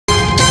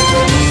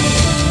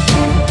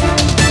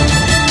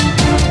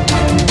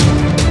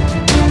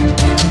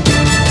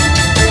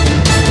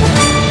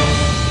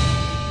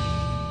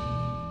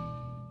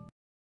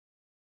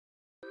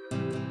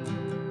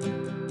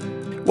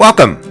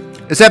Welcome!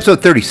 It's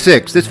episode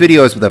 36. This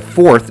video is the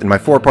fourth in my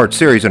four-part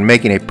series on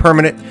making a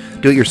permanent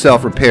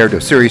do-it-yourself repair to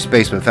a serious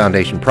basement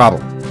foundation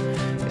problem.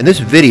 In this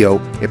video,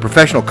 a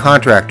professional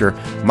contractor,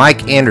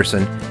 Mike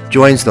Anderson,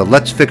 joins the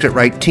Let's Fix It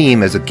Right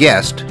team as a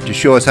guest to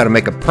show us how to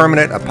make a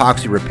permanent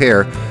epoxy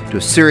repair to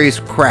a serious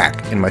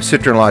crack in my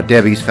sister-in-law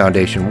Debbie's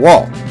foundation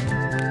wall.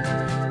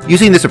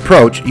 Using this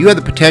approach, you have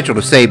the potential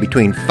to save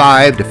between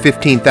 $5,000 to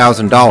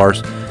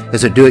 $15,000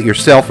 as a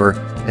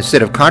do-it-yourselfer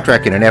instead of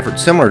contracting an effort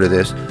similar to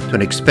this to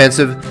an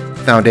expensive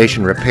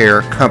foundation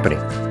repair company.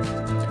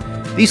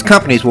 These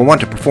companies will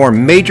want to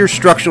perform major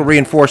structural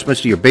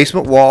reinforcements to your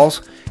basement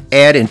walls,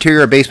 add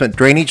interior basement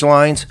drainage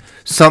lines,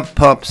 sump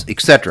pumps,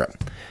 etc.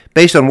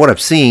 Based on what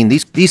I've seen,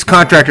 these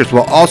contractors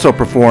will also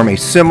perform a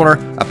similar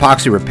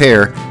epoxy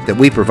repair that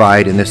we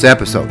provide in this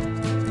episode.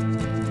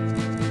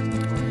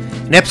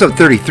 In episode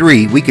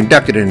 33, we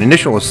conducted an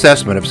initial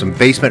assessment of some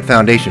basement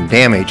foundation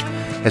damage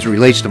as it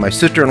relates to my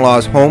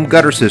sister-in-law's home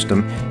gutter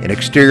system and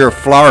exterior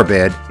flower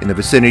bed in the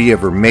vicinity of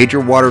her major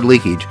water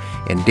leakage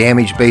and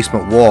damaged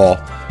basement wall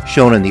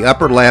shown in the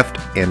upper left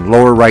and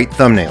lower right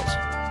thumbnails.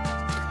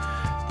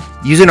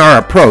 Using our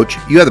approach,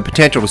 you have the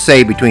potential to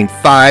save between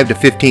 $5,000 to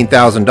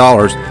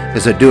 $15,000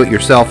 as a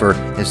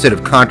do-it-yourselfer instead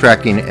of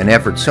contracting an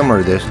effort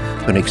similar to this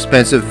to an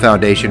expensive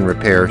foundation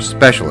repair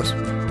specialist.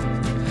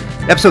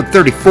 Episode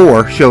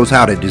 34 shows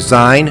how to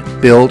design,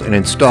 build, and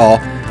install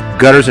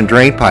gutters and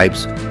drain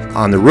pipes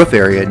on the roof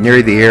area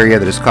near the area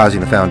that is causing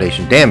the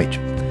foundation damage.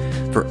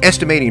 For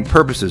estimating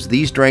purposes,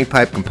 these drain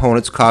pipe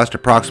components cost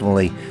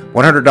approximately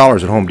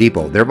 $100 at Home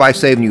Depot, thereby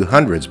saving you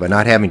hundreds by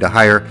not having to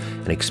hire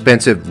an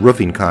expensive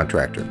roofing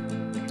contractor.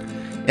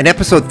 In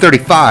episode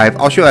 35,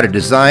 I'll show how to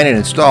design and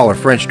install a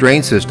French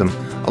drain system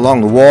along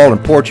the wall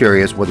and porch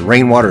areas where the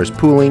rainwater is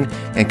pooling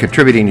and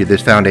contributing to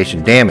this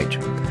foundation damage.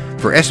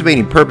 For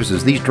estimating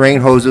purposes, these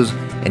drain hoses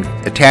and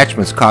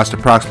attachments cost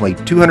approximately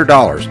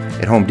 $200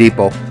 at Home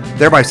Depot,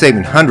 thereby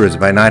saving hundreds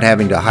by not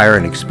having to hire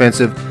an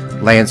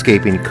expensive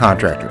landscaping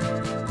contractor.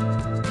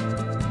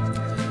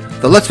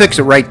 The Let's Fix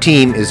It Right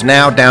team is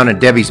now down in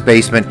Debbie's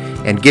basement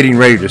and getting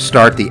ready to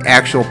start the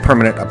actual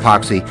permanent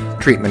epoxy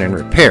treatment and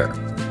repair.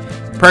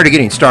 Prior to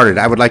getting started,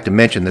 I would like to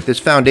mention that this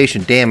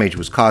foundation damage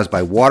was caused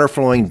by water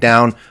flowing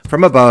down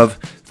from above,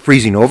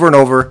 freezing over and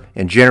over,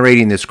 and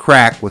generating this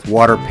crack with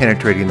water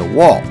penetrating the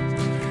wall.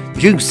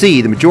 As you can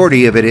see, the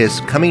majority of it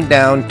is coming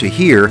down to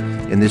here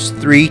in this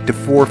 3 to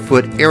 4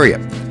 foot area.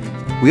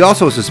 We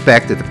also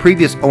suspect that the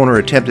previous owner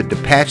attempted to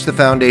patch the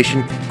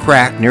foundation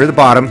crack near the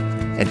bottom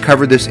and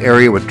covered this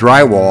area with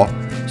drywall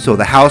so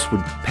the house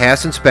would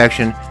pass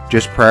inspection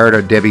just prior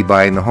to Debbie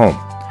buying the home.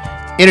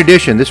 In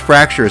addition, this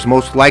fracture is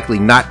most likely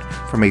not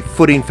from a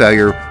footing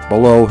failure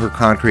below her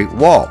concrete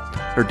wall.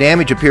 Her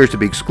damage appears to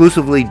be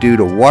exclusively due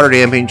to water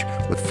damage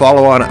with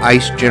follow-on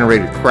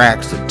ice-generated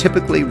cracks that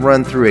typically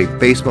run through a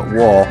basement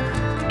wall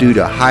due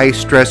to high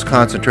stress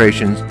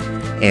concentrations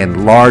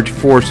and large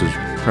forces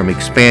from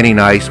expanding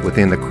ice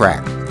within the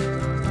crack.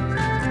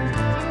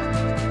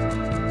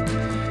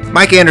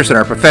 Mike Anderson,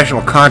 our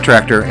professional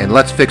contractor and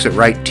Let's Fix It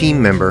Right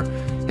team member,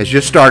 has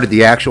just started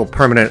the actual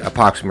permanent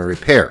epoxy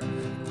repair.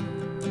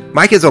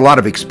 Mike has a lot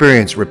of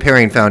experience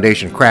repairing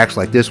foundation cracks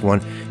like this one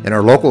in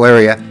our local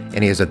area,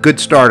 and he has a good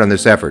start on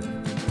this effort.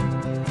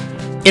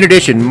 In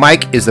addition,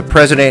 Mike is the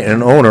president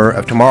and owner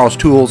of Tomorrow's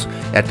Tools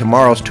at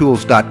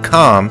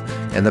tomorrowstools.com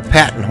and the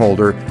patent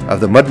holder of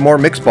the Mudmore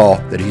mix ball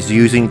that he's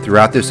using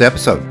throughout this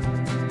episode.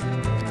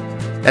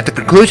 At the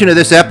conclusion of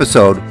this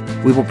episode,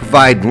 we will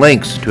provide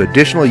links to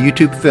additional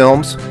YouTube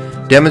films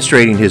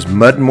demonstrating his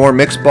Mudmore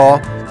mix ball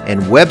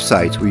and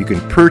websites where you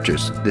can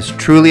purchase this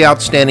truly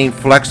outstanding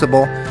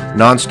flexible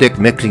non-stick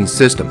mixing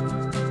system.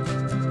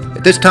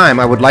 At this time,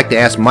 I would like to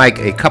ask Mike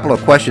a couple of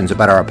questions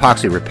about our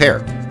epoxy repair.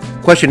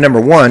 Question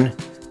number 1,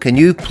 can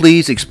you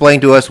please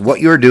explain to us what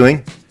you're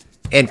doing?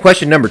 And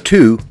question number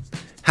 2,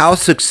 how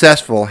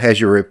successful has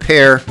your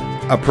repair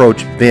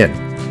approach been?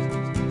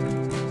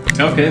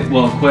 Okay,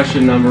 well,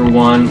 question number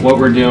 1, what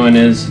we're doing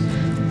is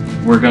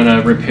we're going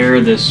to repair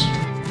this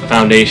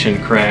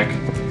foundation crack,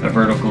 a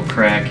vertical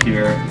crack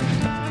here.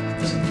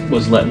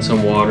 Was letting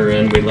some water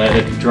in. We let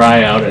it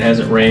dry out. It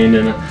hasn't rained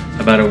in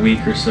about a week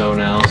or so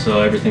now,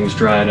 so everything's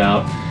dried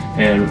out.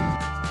 And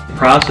the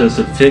process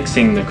of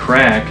fixing the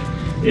crack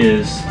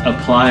is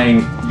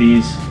applying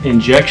these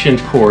injection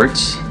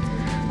ports,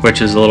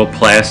 which is a little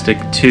plastic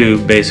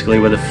tube basically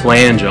with a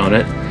flange on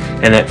it,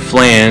 and that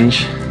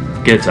flange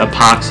gets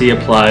epoxy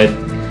applied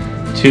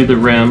to the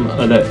rim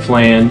of that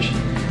flange,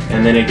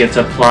 and then it gets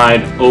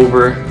applied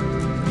over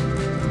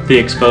the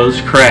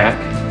exposed crack,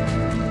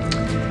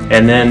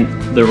 and then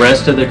the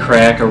rest of the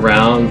crack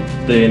around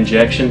the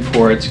injection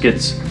ports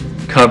gets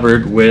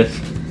covered with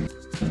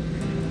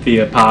the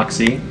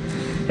epoxy,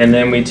 and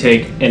then we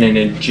take an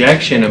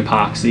injection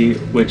epoxy,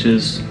 which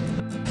is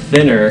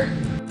thinner,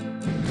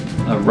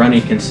 a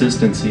runny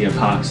consistency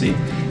epoxy,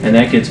 and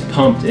that gets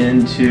pumped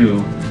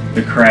into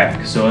the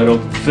crack. So it'll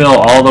fill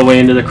all the way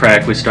into the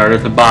crack. We start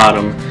at the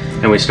bottom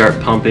and we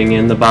start pumping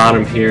in the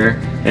bottom here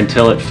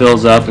until it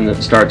fills up and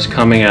it starts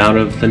coming out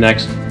of the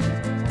next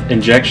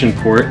injection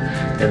port,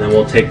 and then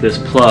we'll take this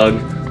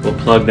plug, we'll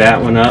plug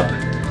that one up,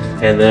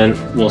 and then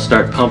we'll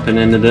start pumping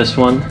into this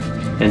one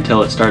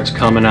until it starts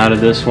coming out of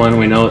this one.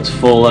 We know it's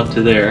full up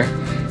to there,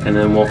 and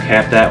then we'll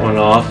cap that one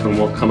off, and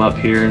we'll come up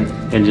here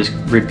and just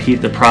repeat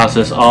the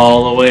process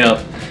all the way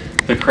up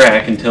the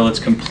crack until it's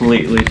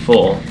completely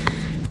full.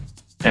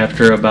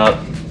 After about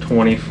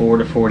 24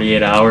 to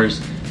 48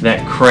 hours,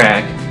 that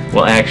crack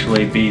will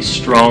actually be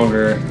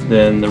stronger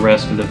than the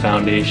rest of the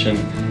foundation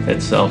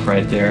itself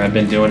right there. I've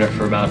been doing it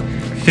for about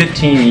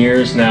 15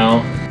 years now.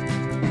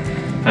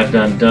 I've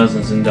done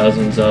dozens and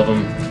dozens of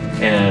them,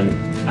 and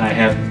I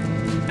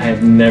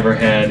have never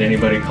had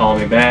anybody call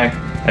me back.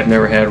 I've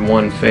never had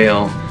one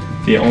fail.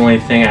 The only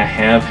thing I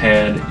have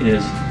had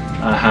is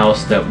a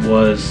house that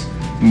was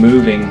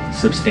moving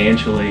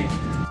substantially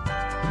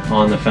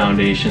on the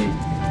foundation,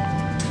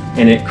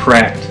 and it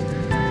cracked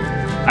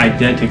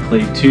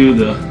identically to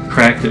the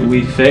crack that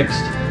we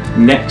fixed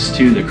next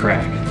to the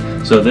crack.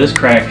 So this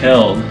crack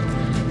held,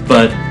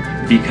 but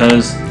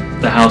because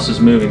the house is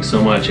moving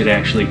so much, it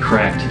actually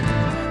cracked.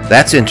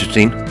 That's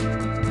interesting.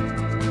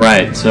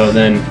 Right, so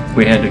then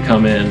we had to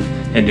come in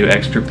and do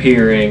extra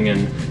piering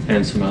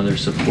and some other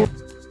support.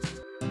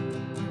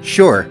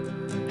 Sure.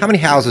 How many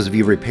houses have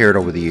you repaired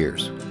over the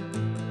years?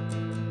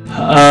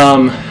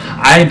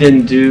 I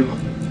didn't do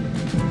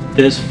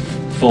this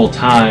full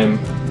time.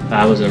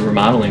 I was a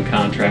remodeling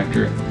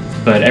contractor,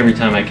 but every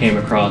time I came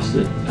across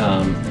it,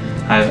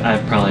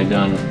 I've probably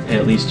done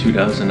at least 2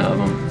 dozen of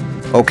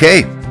them.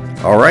 Okay,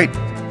 all right.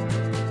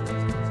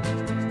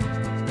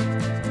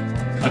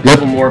 A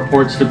couple more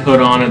ports to put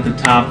on at the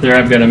top there.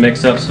 I've got to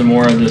mix up some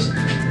more of this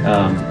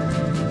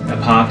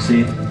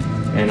epoxy,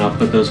 and I'll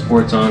put those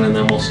ports on, and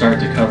then we'll start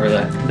to cover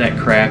that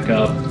crack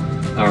up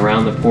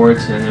around the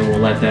ports, and then we'll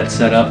let that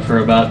set up for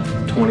about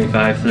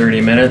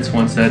 25-30 minutes.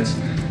 Once that's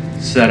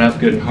set up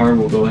good and hard,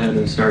 we'll go ahead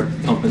and start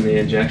pumping the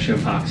injection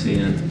epoxy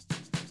in.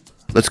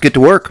 Let's get to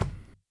work.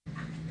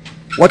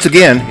 Once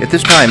again, at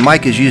this time,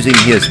 Mike is using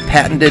his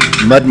patented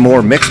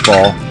Mudmore mix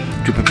ball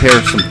to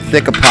prepare some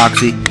thick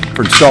epoxy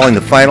for installing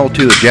the final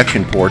 2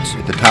 ejection ports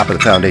at the top of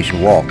the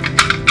foundation wall.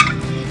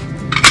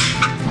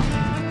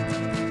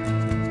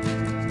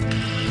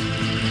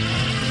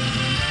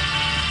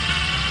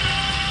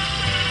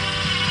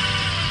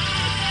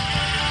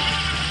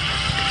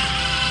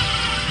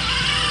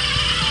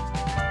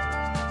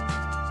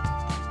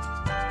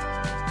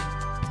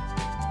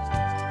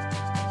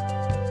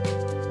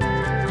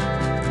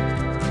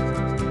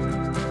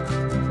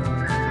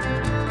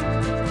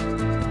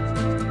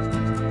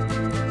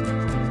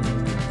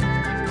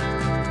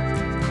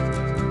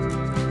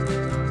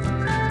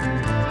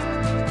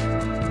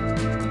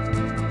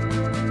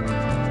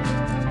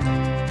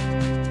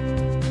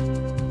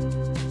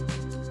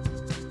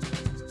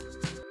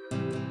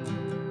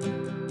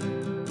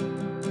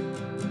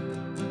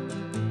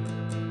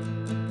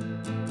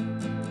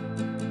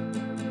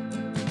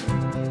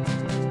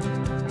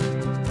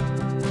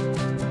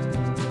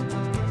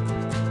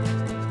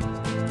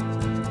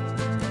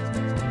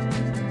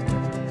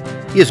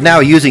 He is now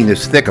using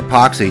this thick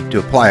epoxy to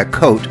apply a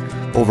coat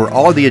over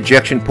all of the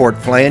ejection port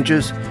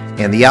flanges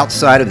and the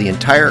outside of the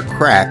entire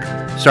crack,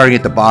 starting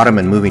at the bottom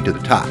and moving to the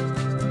top.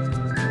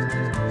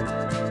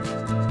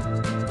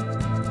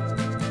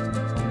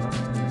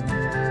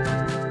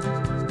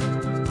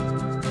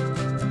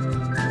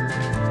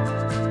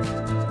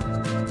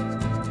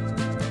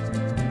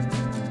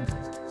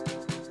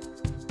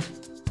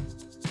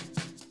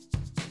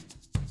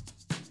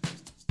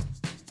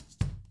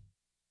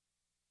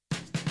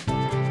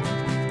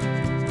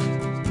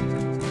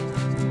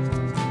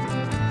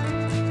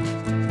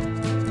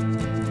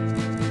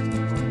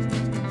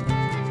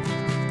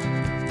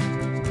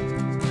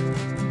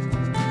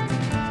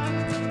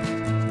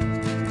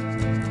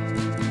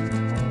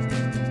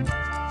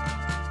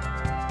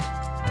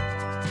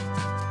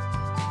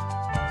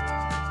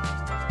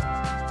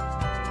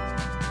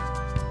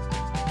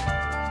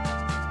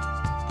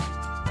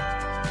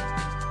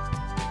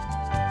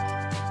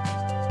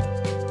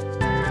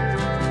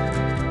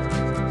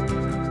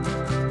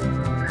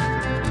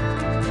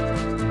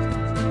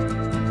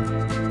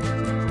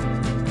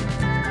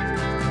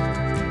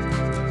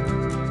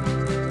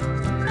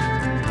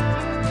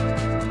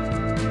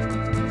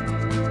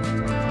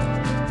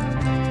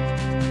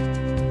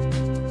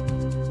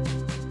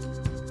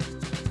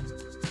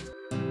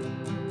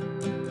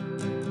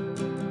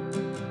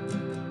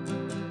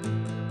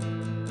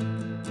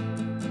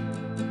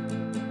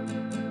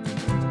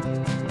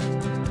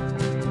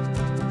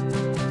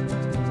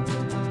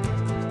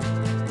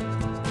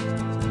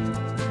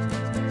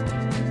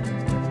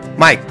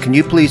 Mike, can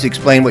you please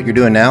explain what you're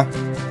doing now?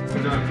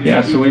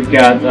 Yeah, so we've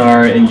got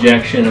our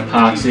injection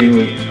epoxy.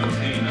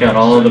 We've got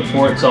all of the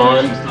ports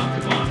on,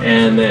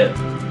 and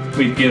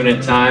we've given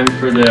it time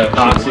for the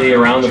epoxy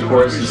around the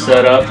ports to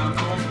set up.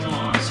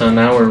 So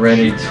now we're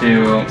ready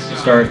to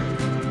start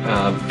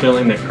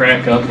filling the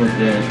crack up with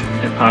the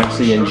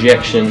epoxy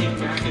injection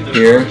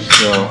here.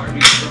 So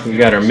we've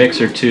got our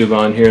mixer tube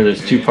on here.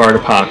 There's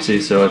 2-part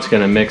epoxy, so it's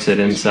going to mix it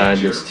inside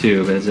this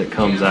tube as it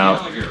comes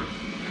out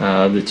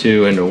the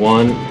two into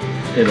one.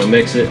 It'll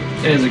mix it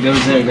as it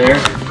goes in there.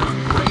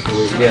 So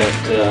we've got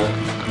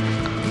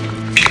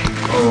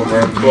all of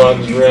our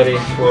plugs ready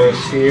for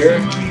us here.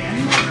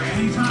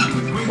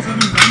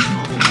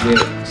 Get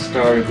it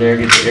started there,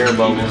 get the air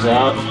bubbles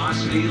out.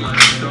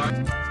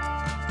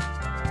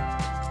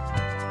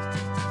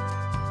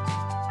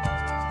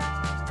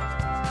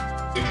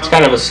 It's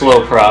kind of a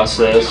slow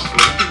process.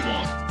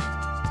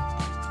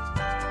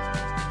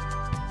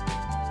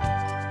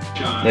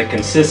 The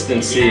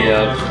consistency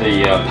of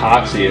the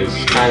epoxy is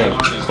kind of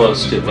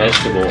close to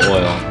vegetable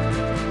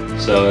oil,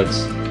 so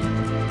it's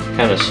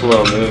kind of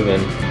slow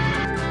moving.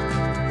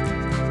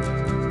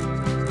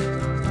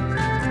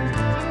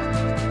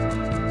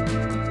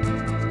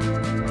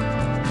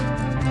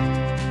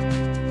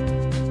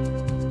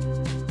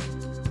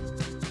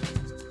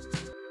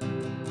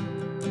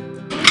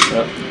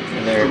 Yep,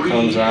 and there it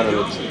comes out of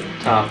the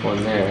top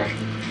one there.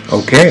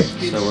 Okay.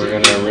 So we're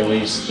going to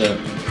release the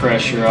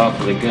pressure off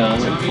of the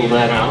gun and pull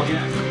that out.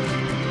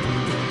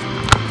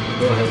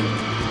 Go ahead and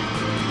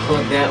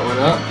plug that one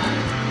up.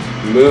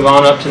 Move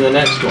on up to the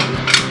next one.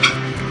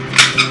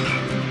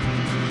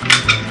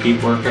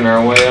 Keep working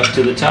our way up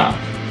to the top.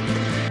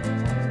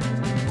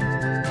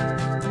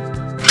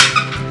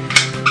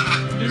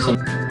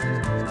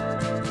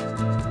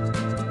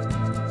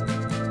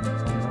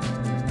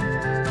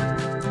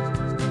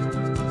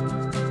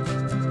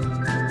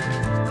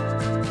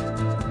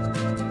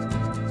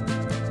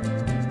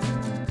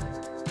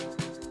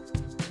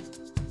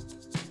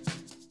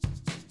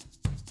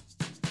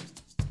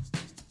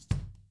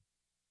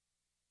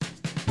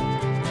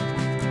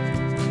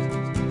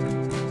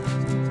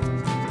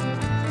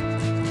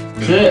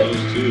 That's it.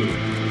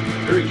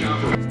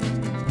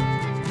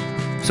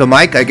 So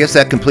Mike, I guess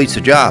that completes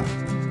the job.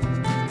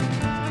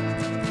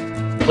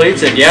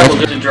 Completes it, yeah,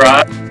 we'll do it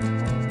dry.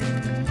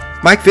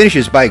 Mike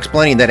finishes by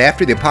explaining that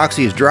after the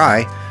epoxy is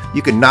dry,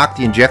 you can knock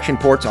the injection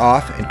ports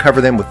off and cover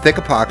them with thick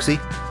epoxy,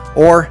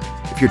 or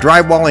if you're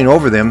drywalling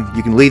over them,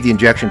 you can leave the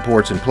injection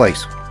ports in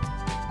place.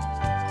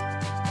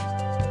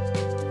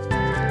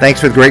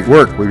 Thanks for the great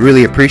work, we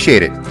really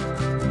appreciate it.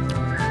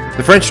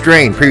 The French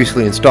drain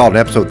previously installed in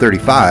episode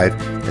 35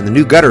 and the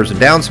new gutters and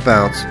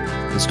downspouts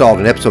installed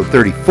in episode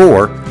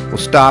 34 will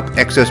stop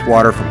excess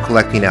water from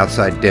collecting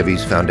outside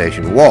Debbie's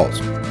foundation walls.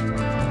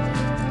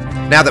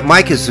 Now that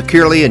Mike has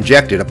securely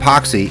injected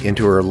epoxy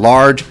into her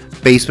large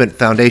basement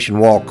foundation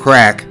wall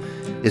crack,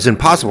 it's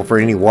impossible for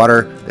any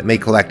water that may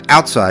collect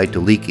outside to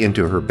leak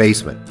into her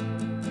basement.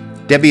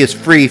 Debbie is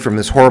free from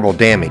this horrible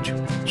damage.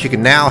 She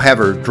can now have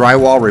her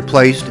drywall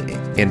replaced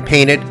and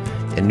painted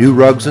and new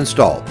rugs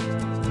installed.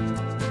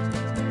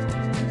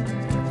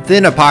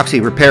 Thin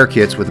epoxy repair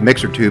kits with a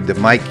mixer tube that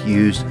Mike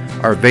used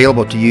are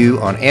available to you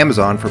on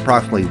Amazon for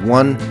approximately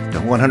 $1 to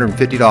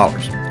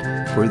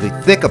 $150. For the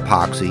thick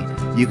epoxy,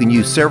 you can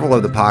use several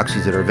of the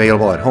epoxies that are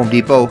available at Home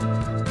Depot,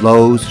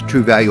 Lowe's,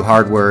 True Value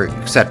Hardware,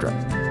 etc.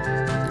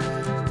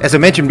 As I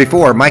mentioned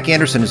before, Mike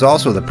Anderson is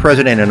also the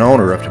president and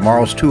owner of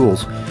Tomorrow's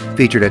Tools,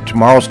 featured at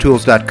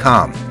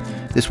tomorrowstools.com.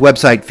 This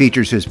website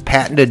features his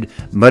patented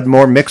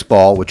Mudmore mix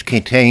ball, which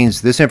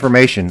contains this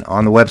information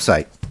on the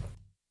website.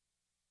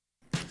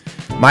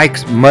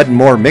 Mike's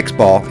Mudmore mix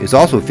ball is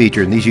also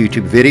featured in these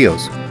YouTube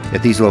videos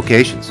at these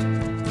locations.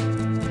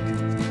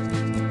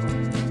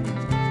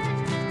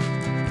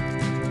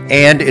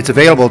 And it's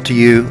available to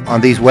you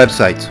on these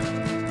websites.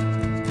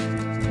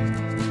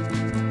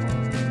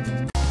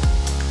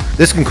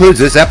 This concludes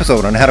this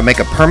episode on how to make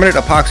a permanent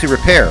epoxy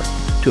repair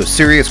to a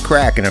serious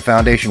crack in a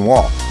foundation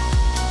wall.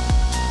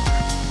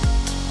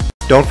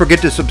 Don't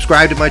forget to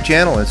subscribe to my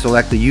channel and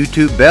select the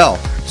YouTube bell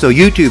so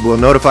YouTube will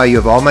notify you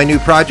of all my new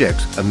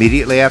projects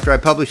immediately after I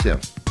publish them.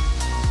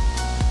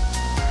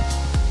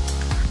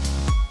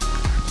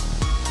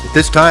 At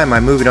this time,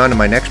 I'm moving on to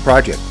my next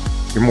project.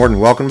 You're more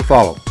than welcome to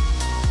follow.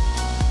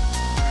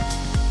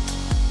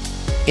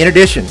 In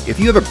addition, if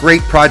you have a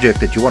great project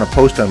that you want to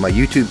post on my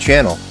YouTube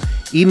channel,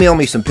 email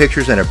me some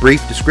pictures and a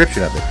brief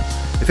description of it.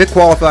 If it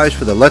qualifies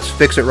for the Let's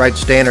Fix It Right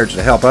standards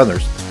to help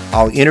others,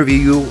 I'll interview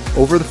you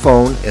over the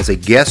phone as a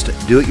guest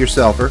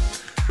do-it-yourselfer,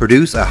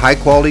 produce a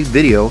high-quality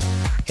video,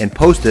 and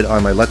post it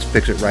on my Let's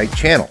Fix It Right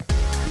channel.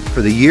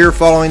 For the year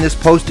following this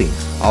posting,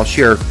 I'll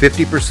share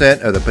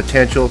 50% of the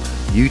potential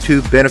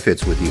YouTube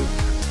benefits with you.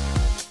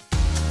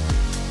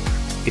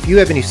 If you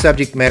have any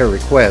subject matter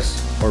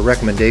requests or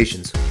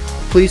recommendations,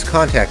 please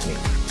contact me.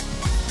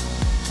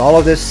 All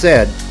of this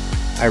said,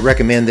 I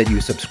recommend that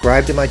you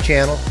subscribe to my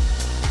channel,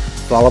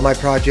 follow my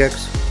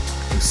projects,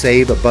 and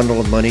save a bundle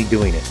of money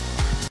doing it.